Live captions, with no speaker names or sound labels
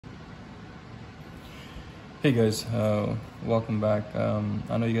Hey guys, welcome back.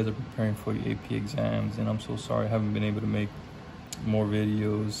 I know you guys are preparing for your AP exams, and I'm so sorry I haven't been able to make more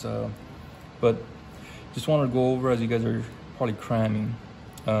videos, but just wanted to go over as you guys are probably cramming.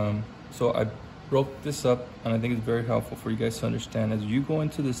 So I wrote this up, and I think it's very helpful for you guys to understand. As you go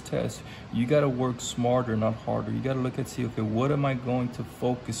into this test, you got to work smarter, not harder. You got to look at, see, okay, what am I going to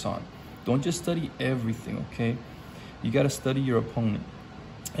focus on? Don't just study everything, okay? You got to study your opponent.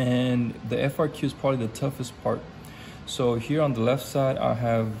 And the FRQ is probably the toughest part. So here on the left side, I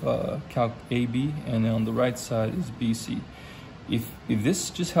have Calc AB, and then on the right side is BC. If this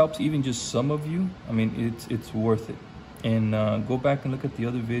just helps even just some of you, I mean, it's worth it. And go back and look at the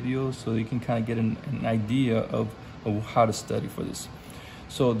other videos so you can kind of get an idea of how to study for this.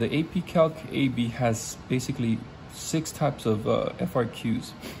 So the AP Calc AB has basically 6 types of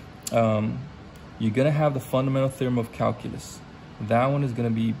FRQs. You're gonna have the fundamental theorem of calculus. That one is going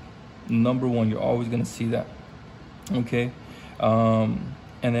to be number 1. You're always going to see that. Okay. And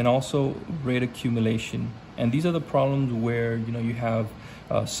then also rate accumulation. And these are the problems where, you know, you have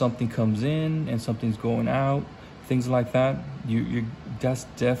something comes in and something's going out, things like that. That's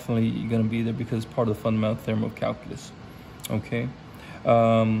definitely going to be there because it's part of the fundamental theorem of calculus. Okay.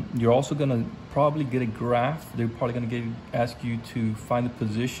 You're also going to probably get a graph. They're probably going to ask you to find the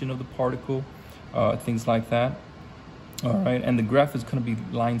position of the particle, things like that. All right, and the graph is going to be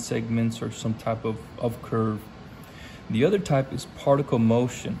line segments or some type of curve. The other type is particle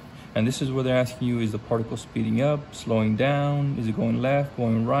motion, and this is where they're asking you, is the particle speeding up, slowing down, is it going left,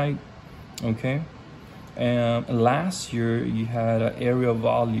 going right? Okay. And last year you had an area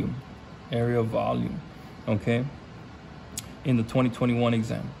volume, okay, in the 2021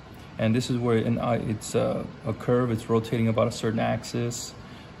 exam. And this is where it's a curve, it's rotating about a certain axis,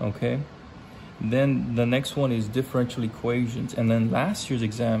 okay. Then the next one is differential equations. And then last year's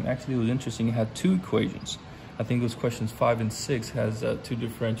exam, actually it was interesting, it had 2 equations. I think it was questions 5 and 6 has 2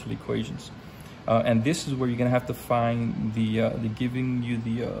 differential equations. And this is where you're gonna have to find the giving you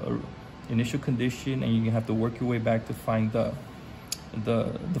the initial condition, and you're gonna have to work your way back to find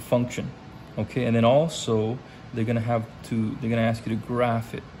the function. Okay, and then also they're gonna ask you to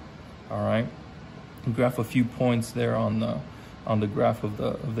graph it. All right, graph a few points there on the graph of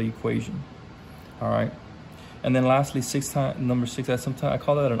the equation. All right, and then lastly, number 6. Sometimes I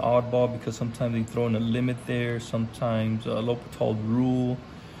call that an oddball because sometimes they throw in a limit there, sometimes a L'Hopital rule.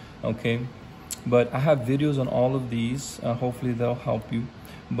 Okay, but I have videos on all of these. Hopefully they'll help you.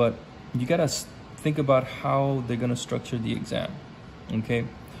 But you gotta think about how they're gonna structure the exam. Okay,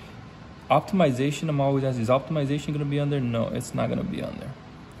 optimization. I'm always asking, is optimization gonna be on there? No, it's not gonna be on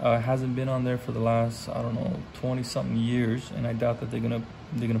there. It hasn't been on there for the last, I don't know, 20-something years, and I doubt that they're gonna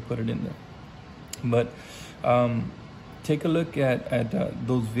put it in there. But take a look at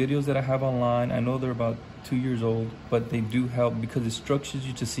those videos that I have online. I know they're about 2 years old, but they do help because it structures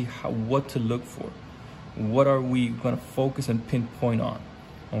you to see what to look for. What are we going to focus and pinpoint on?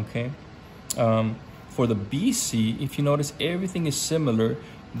 Okay. For the BC, if you notice, everything is similar.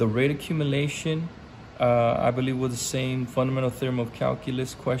 The rate accumulation, I believe, was the same. Fundamental theorem of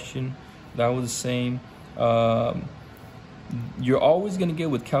calculus question, that was the same. You're always going to get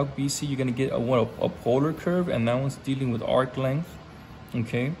with Calc BC, you're going to get a polar curve, and that one's dealing with arc length,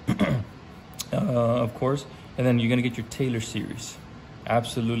 okay, of course. And then you're going to get your Taylor series.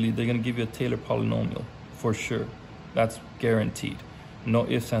 Absolutely, they're going to give you a Taylor polynomial for sure. That's guaranteed. No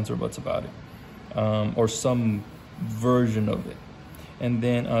ifs, ands, or buts about it, or some version of it. And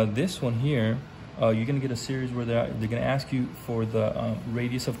then this one here, you're going to get a series where they're going to ask you for the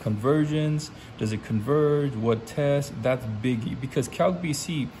radius of convergence. Does it converge? What test? That's biggie, because Calc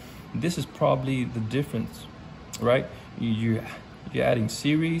BC, this is probably the difference, right? You're adding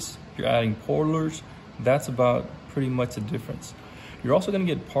series, you're adding polars. That's about pretty much the difference. You're also going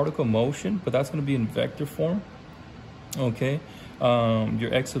to get particle motion, but that's going to be in vector form, okay?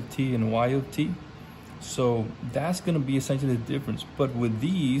 Your x of t and y of t. So that's going to be essentially the difference. But with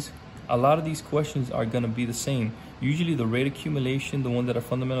these, a lot of these questions are going to be the same. Usually the rate accumulation, the one that are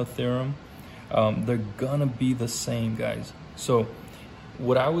fundamental theorem, they're going to be the same, guys. So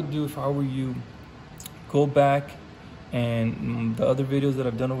what I would do if I were you, go back, and the other videos that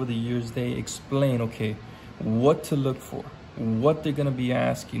I've done over the years, they explain, okay, what to look for, what they're going to be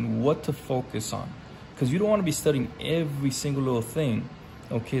asking, what to focus on. Because you don't want to be studying every single little thing.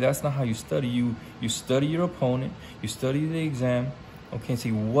 Okay, that's not how you study. You study your opponent, you study the exam, okay, and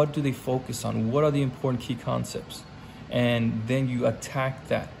see what do they focus on, what are the important key concepts, and then you attack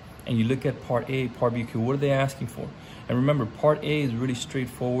that, and you look at part A, part B. Okay, what are they asking for? And remember, part A is really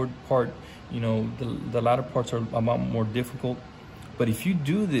straightforward. The latter parts are a lot more difficult, But if you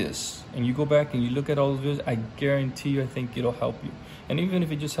do this and you go back and you look at all those videos, I guarantee you, I think it'll help you. And even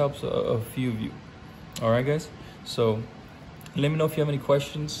if it just helps a few of you. All right, guys? So let me know if you have any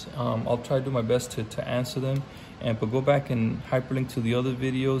questions. I'll try to do my best to answer them. But go back and hyperlink to the other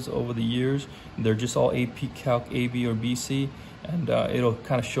videos over the years. They're just all AP Calc, AB, or BC. And it'll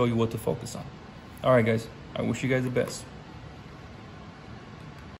kind of show you what to focus on. All right, guys. I wish you guys the best.